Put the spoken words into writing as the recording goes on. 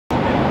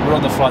we're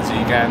on the flight to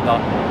Uganda,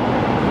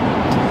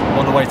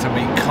 on the way to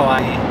meet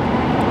Kai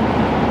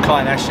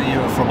and Ashley, who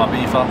are from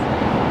Ibiza,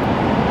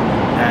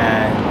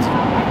 and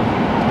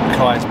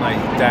Kai's mate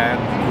Dan,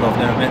 who I've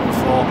never met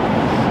before.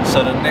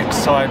 So the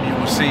next time you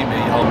will see me,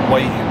 I'm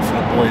waiting for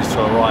the boys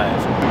to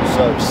arrive.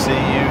 So see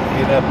you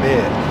in a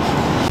bit.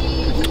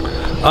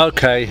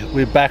 Okay,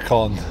 we're back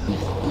on.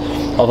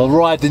 I've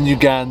arrived in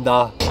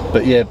Uganda,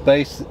 but yeah,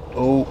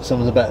 oh,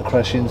 someone's about to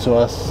crash into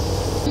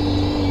us.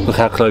 Look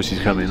how close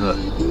he's coming, look.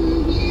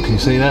 Can you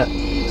see that?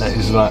 That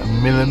is like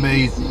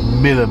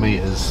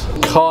millimeters.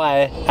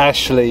 Kai,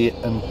 Ashley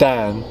and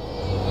Dan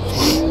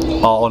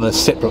are on a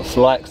separate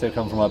flight because they've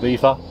come from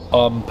Ibiza.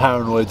 I'm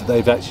paranoid that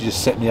they've actually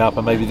just set me up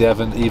and maybe they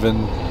haven't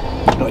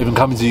not even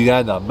coming to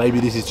Uganda. Maybe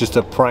this is just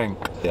a prank.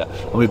 Yeah,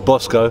 I'm with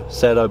Bosco.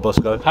 Say hello,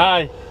 Bosco.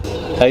 Hi.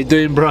 How you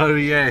doing, bro?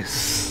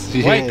 Yes.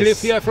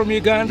 Wycliffe here from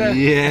Uganda.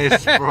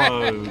 Yes,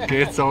 bro.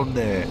 Get on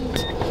there.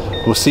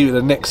 We'll see you at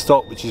the next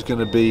stop, which is going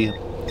to be,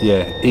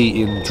 yeah,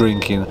 eating,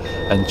 drinking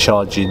and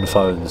charging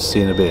phones. See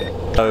you in a bit.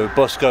 So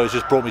Bosco has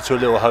just brought me to a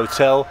little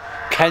hotel.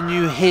 Can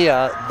you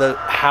hear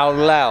how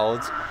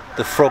loud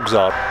the frogs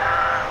are?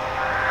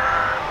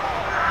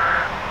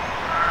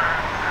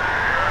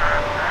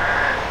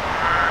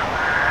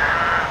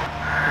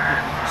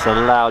 It's the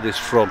loudest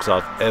frogs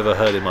I've ever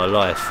heard in my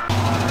life.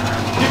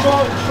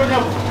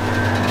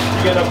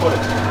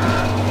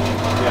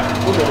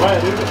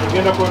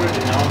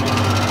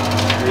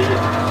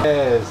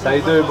 Yes, how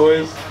you doing,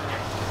 boys?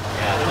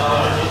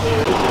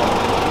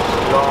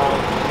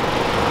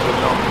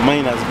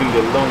 Mine has been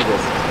the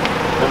longest.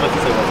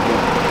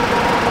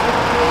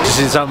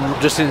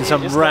 Just in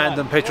some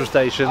random petrol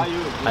station,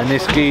 and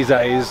this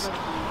geezer is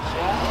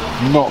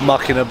not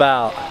mucking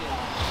about.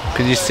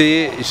 Can you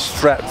see it? He's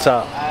strapped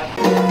up.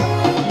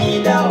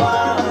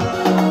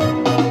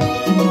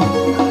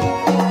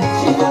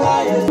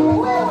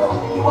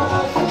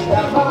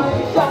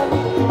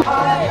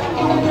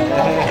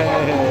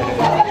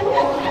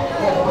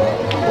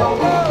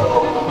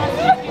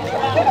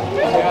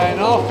 Going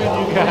off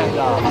in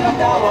Uganda.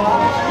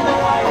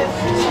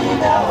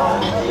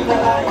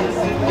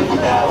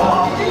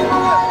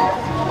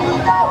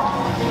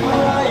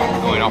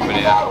 Going up in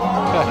here.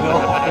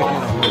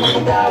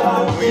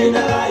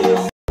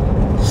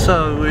 So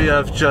we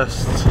have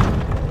just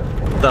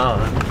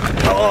done.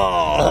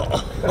 Oh,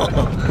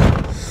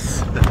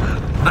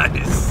 that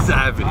is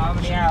savage. How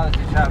many hours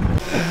is that?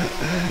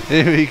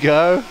 Here we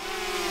go.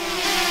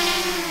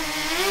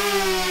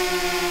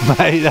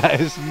 Mate, that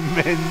is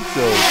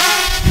mental.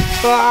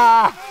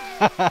 Ah!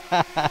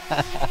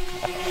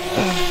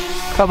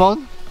 Come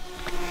on.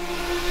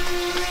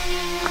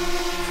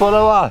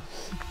 Follow us.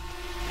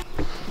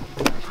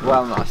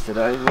 Well nice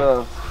today as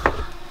well.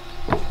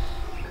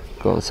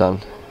 Go on, son.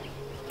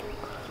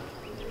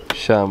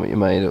 Show them what you're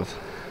made of.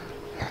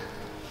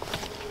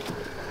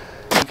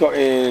 We got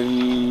here,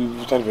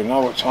 I don't even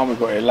know what time we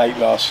got here, late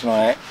last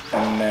night,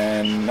 and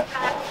then,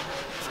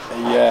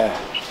 yeah.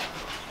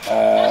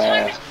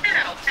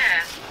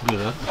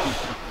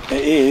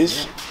 It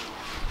is.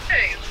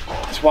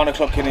 It's 1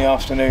 o'clock in the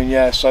afternoon,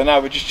 yeah. So now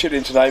we're just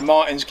chilling today.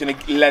 Martin's going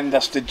to lend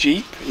us the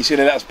Jeep. He's going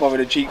to let us borrow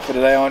the Jeep for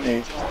today, aren't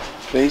you?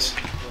 Please.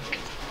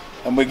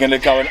 And we're going to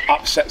go and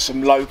upset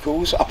some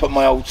locals up at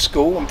my old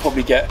school and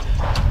probably get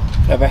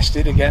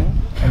arrested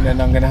again. And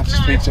then I'm going to have to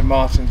speak to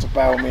Martin to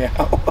bail me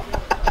out.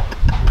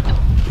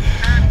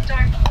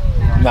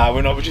 No,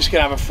 we're not. We're just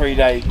going to have a free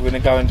day. We're going to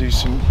go and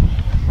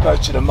go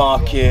to the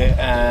market,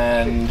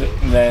 and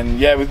then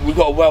yeah, we've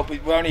got we're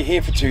only here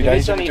for 2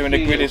 days. We're doing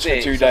the Grillers for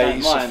 2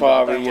 days,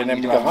 safari, and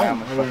then we go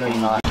home.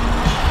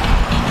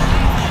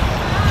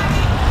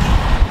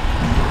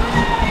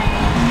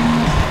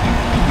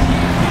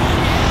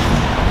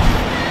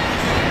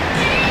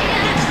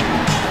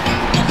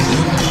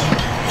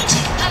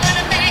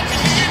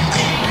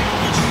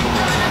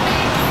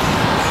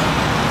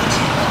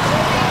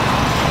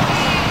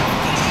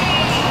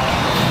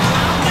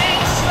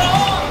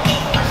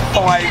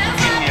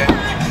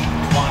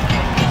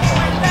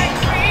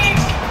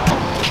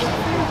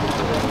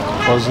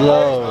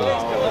 Oslo.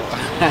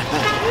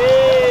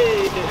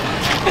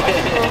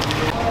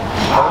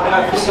 I'm going to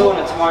have a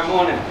sauna tomorrow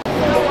morning.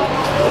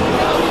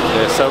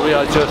 Yeah, so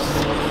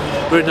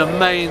we're in the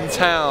main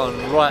town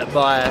right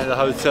by the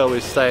hotel we're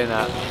staying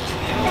at.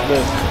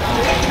 Look,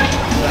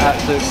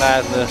 absolute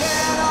madness.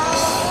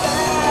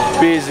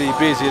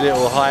 Busy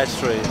little high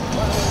street.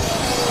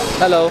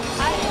 Hello.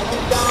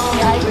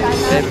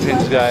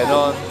 Everything's going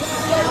on.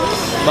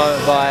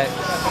 Motorbikes,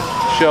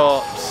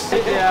 shops.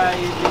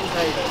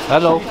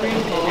 Hello.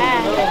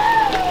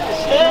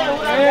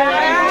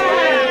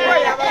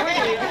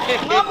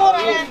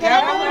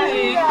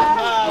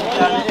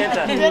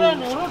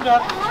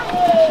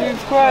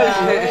 She's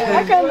crazy.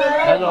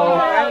 Hello.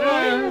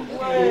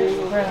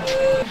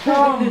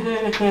 Come.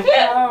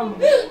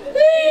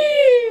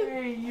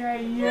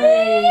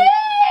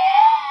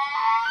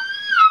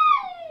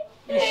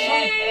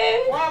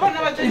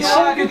 It's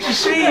so good to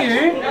see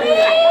you.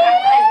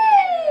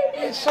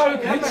 It's so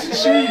good to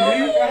see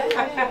you.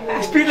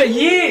 It's been a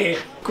year.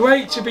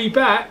 Great to be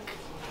back.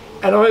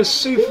 and I was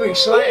super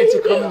excited to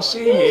come and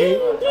see you.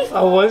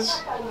 I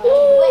was.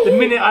 The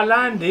minute I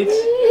landed.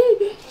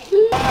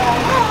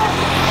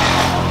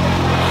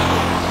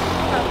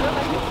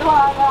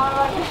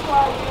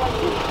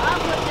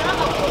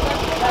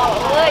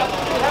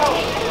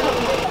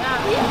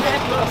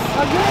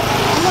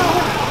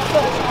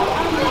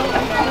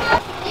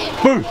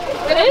 Boo!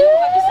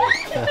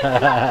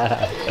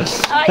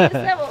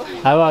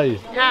 How are you?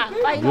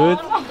 Good?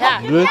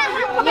 Good?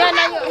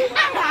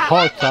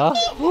 Hot, huh?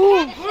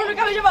 Boo!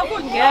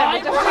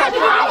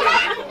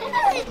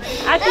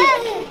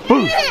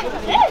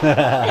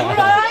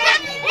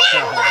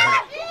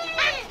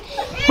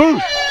 Boo!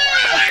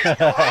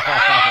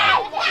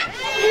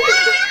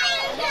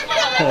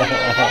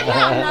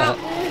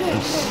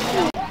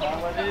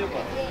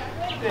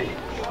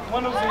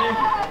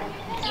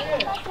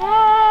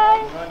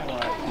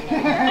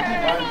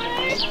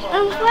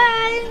 I'm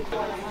fine.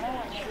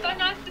 So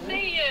nice to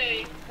meet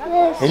you.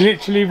 He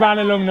literally ran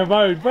along the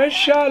road. Where's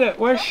Charlotte?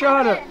 Where's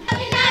Charlotte?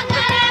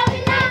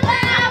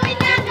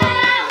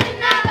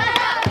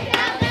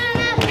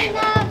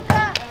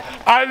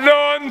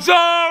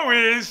 Alonso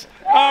is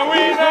a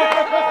winner.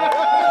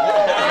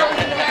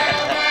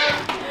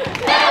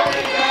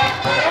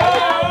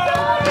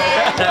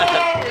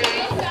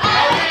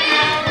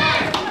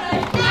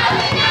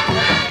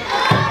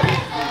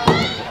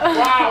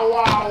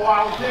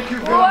 Wow. Thank you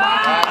very much.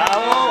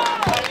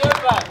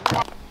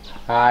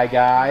 Hi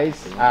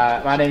guys,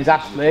 my name's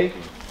Ashley.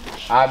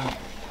 I'm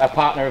a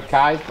partner of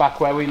Kai's back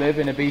where we live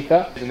in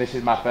Ibiza, and this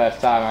is my first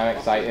time. I'm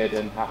excited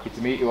and happy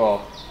to meet you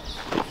all.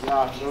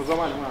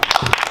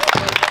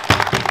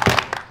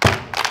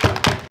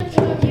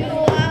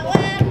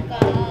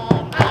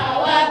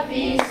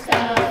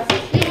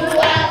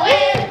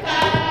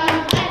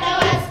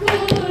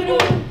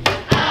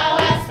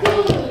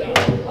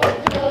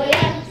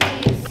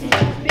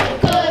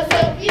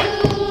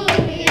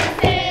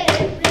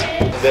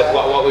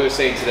 What we were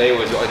saying today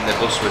was in the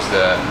bus was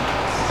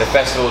the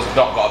festival's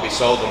not got to be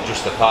sold on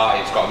just the party,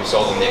 it's got to be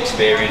sold on the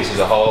experience as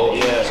a whole.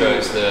 Yeah. So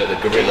it's the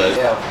gorillas.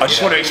 Yeah. I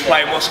just want to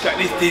explain what's going.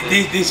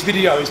 This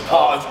video is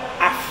part of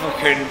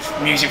African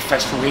music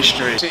festival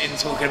history. Sitting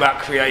talking about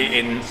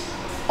creating,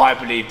 I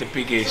believe, the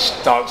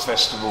biggest dance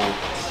festival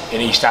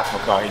in East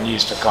Africa in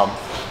years to come.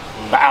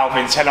 But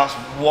Alvin, tell us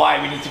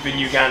why we need to bring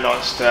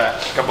Ugandans to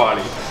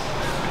Kabali.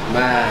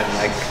 Man,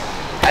 like,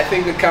 I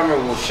think the camera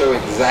will show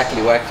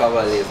exactly why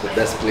Kabali is the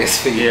best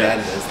place for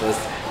Ugandans. That's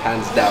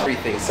hands down.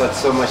 Everything,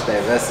 so much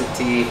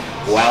diversity,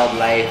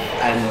 wildlife,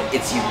 and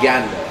it's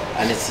Uganda.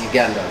 And it's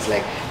Uganda. It's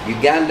like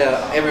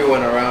Uganda.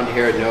 Everyone around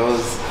here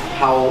knows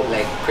how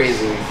like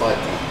crazy we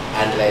party,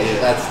 and like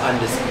that's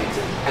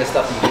undisputed. And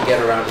stuff you can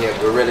get around here: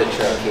 gorilla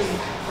trekking,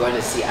 going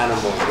to see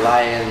animals,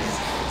 lions,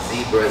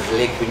 zebras,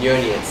 Lake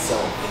Bunyoni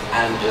itself,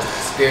 and just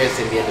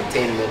experiencing the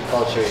entertainment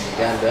culture in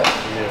Uganda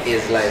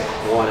is like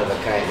one of a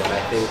kind. And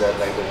I think that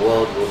like the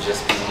world will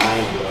just be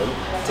mind blown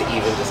to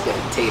even just get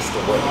a taste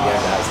of what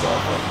Uganda has to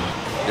offer.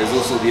 There's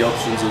also the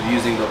options of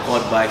using the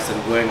quad bikes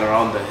and going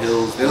around the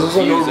hills. There's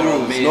also no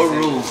rules. No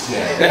rules.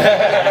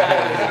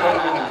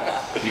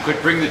 You could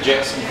bring the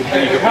jet ski.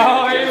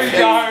 Oh, here we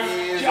go.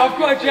 I've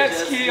got a jet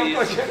ski.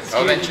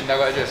 I mentioned I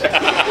got a jet ski.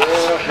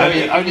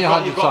 Only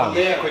 100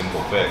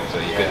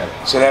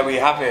 times. So there we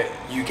have it.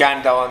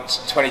 Ugandans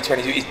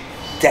 2022 is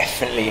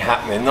definitely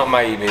happening. Not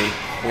maybe.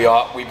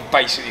 We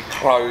basically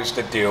closed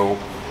the deal.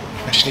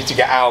 We just need to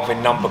get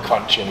Alvin number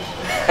crunching,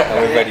 and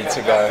we're ready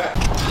to go.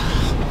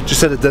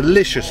 Just had a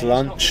delicious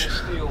lunch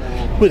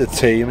with a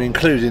team,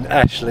 including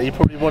Ashley,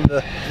 probably one of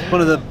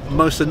the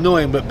most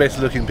annoying but best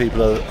looking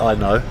people I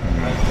know.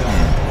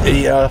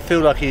 I feel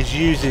like he's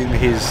using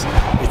his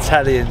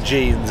Italian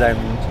genes and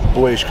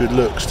boyish good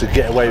looks to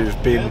get away with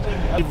being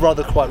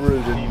rather quite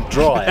rude and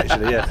dry,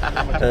 actually.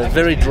 Yeah,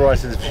 very dry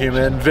sense of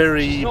humour and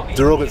very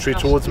derogatory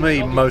towards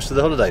me most of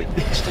the holiday.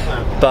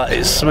 But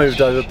it's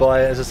smoothed over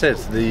by, as I said,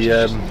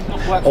 the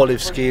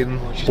olive skin,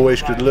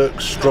 boyish good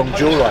looks, strong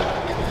jawline.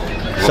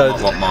 So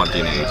what more do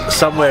you need?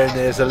 Somewhere in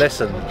there's a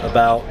lesson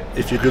about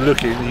if you're good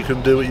looking, you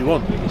can do what you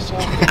want.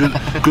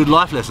 Good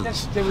life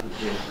lessons.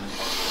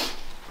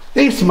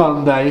 It's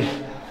Monday.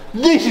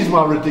 This is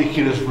my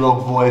ridiculous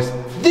vlog voice.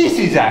 This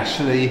is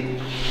Ashley.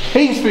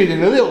 He's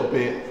feeling a little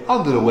bit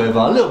under the weather,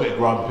 a little bit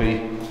grumpy.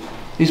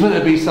 He's meant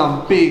to be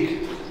some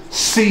big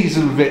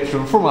seasoned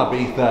veteran from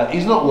Ibiza.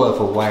 He's not worth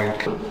a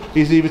wank.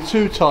 He's either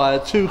too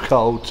tired, too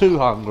cold, too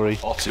hungry,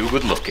 or too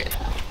good looking.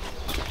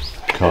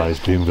 Kai's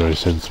being very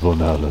sensible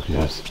now, look,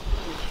 yes.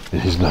 In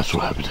his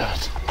natural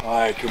habitat.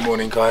 Hi, good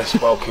morning guys.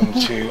 Welcome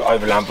to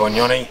Overland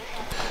Bunyoni.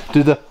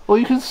 Or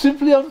you can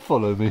simply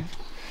unfollow me.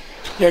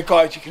 Yeah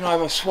guys, you can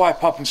either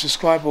swipe up and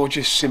subscribe or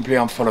just simply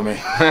unfollow me.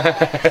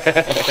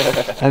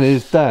 And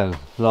here's Dan,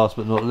 last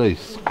but not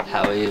least.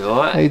 How are you,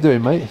 alright? How you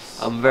doing, mate?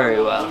 I'm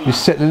very well. You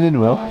settling in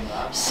well?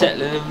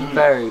 Settling in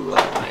very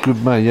well, mate.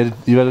 Good man,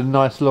 you had a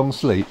nice long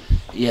sleep?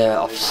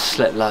 Yeah, I've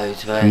slept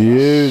loads, mate.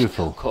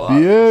 Beautiful,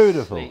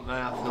 beautiful. Sleep, mate.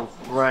 I feel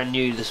brand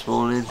new this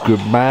morning.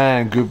 Good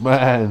man, good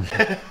man.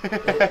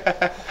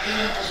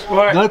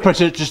 Right. No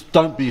pressure, just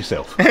don't be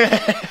yourself.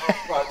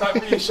 Right,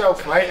 don't be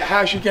yourself, mate.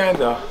 How's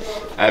Uganda?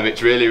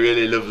 It's really,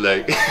 really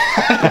lovely.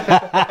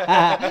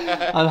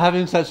 I'm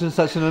having such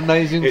an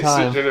amazing It's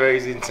time. such an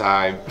amazing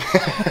time.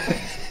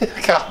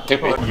 Can't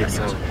do it. Yes,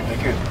 sir.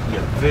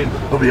 Good.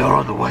 We are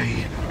on the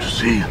way to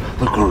see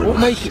the gorillas. What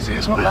make is it?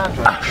 It's not Land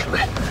Rover.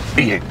 Ashley,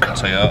 Ian,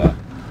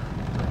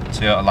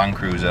 Toyota Land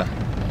Cruiser.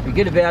 You're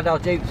going to be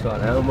adult dupes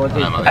right now, my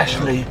deep.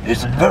 Ashley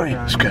is very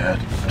scared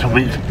to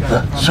meet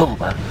the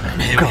silver.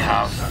 Here we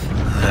have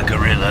the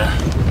gorilla,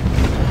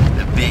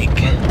 the big,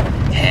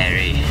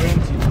 hairy,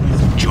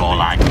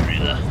 jawline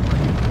gorilla.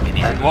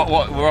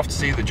 What? We're off to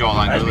see the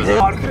jawline gorilla.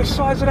 Oh, look at the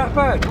size of that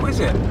bird. What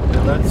is it?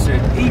 That's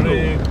it. Eagle.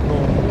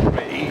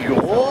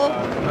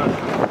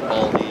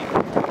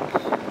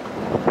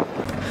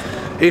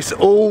 It's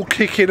all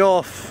kicking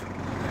off.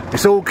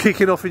 It's all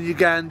kicking off in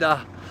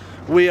Uganda.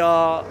 We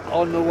are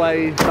on the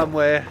way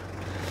somewhere,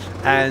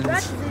 and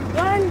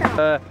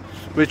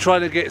we're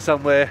trying to get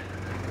somewhere.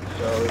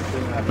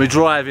 We're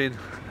driving,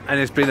 and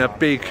there's been a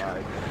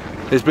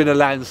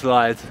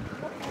landslide.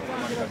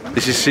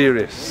 This is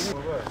serious.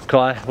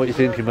 Kai, what are you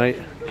thinking,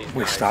 mate?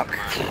 We're stuck.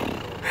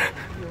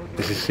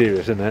 This is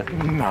serious, isn't it?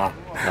 No.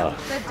 Oh.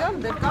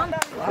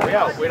 We're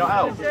out, we're not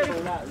out.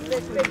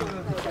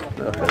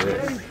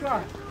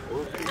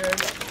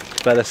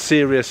 About a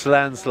serious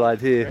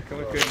landslide here.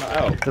 Look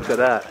at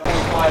that.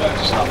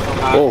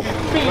 Oh.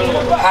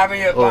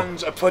 Harriet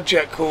runs a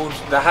project called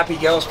the Happy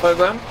Girls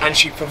Programme, and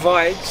she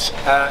provides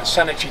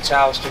sanitary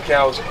towels to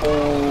girls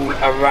all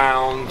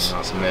around.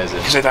 That's amazing.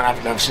 Because they don't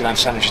have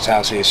sanitary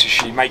towels here, so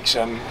she makes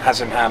them, has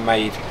them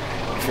handmade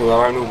through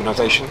her own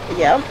organisation.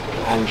 Yeah.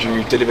 And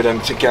you deliver them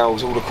to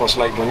girls all across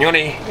Lake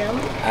Bunyoni,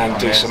 and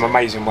do some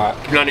amazing work.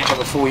 We've known each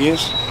other 4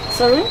 years.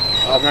 Sorry?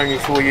 I've known you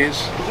 4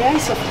 years.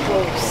 Yes, of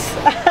course.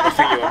 I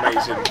think you're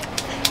amazing.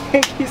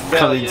 Thank you so much.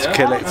 Coming to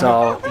collect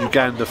our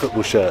Uganda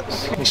football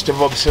shirts. Mr.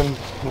 Robson,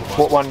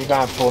 what one you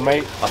going for,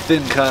 mate? I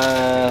think,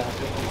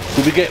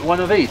 did we get one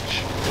of each?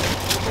 Is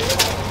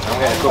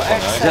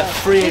that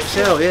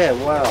 3XL? Yeah,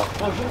 wow.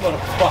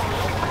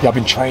 Yeah, I've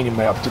been training,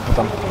 mate. I've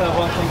done.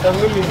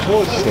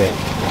 Shit.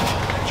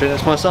 Do you think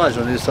that's my size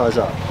or I need to size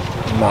up?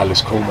 Nah,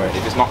 looks cool, mate.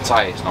 If it's not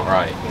tight, it's not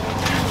right.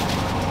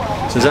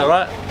 So is that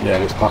right? Yeah,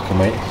 looks pucker,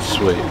 mate.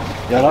 Sweet.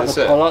 Yeah,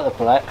 I like the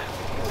black.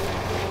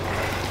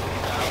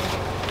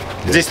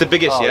 Is this the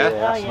biggest, Oh, yeah?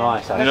 that's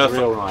nice. That's No,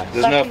 real nice.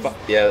 There's no,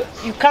 yeah.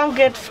 You can't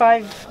get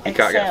 5XL. You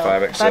can't get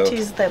 5XL. That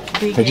is the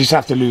biggest. They just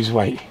have to lose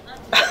weight,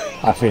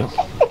 I feel.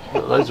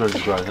 Those are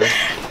just right there.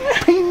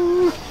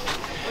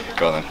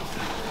 Go on then.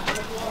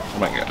 I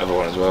might get another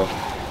one as well.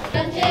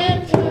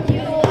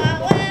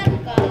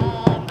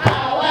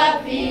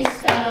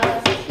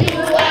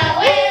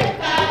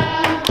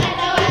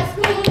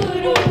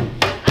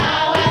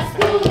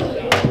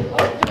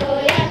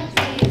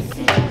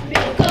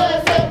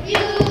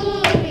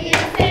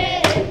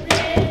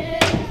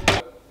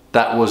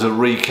 That was a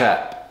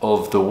recap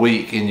of the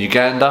week in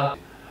Uganda.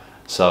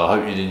 So I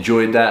hope you'd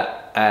enjoyed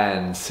that,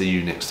 and see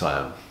you next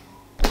time.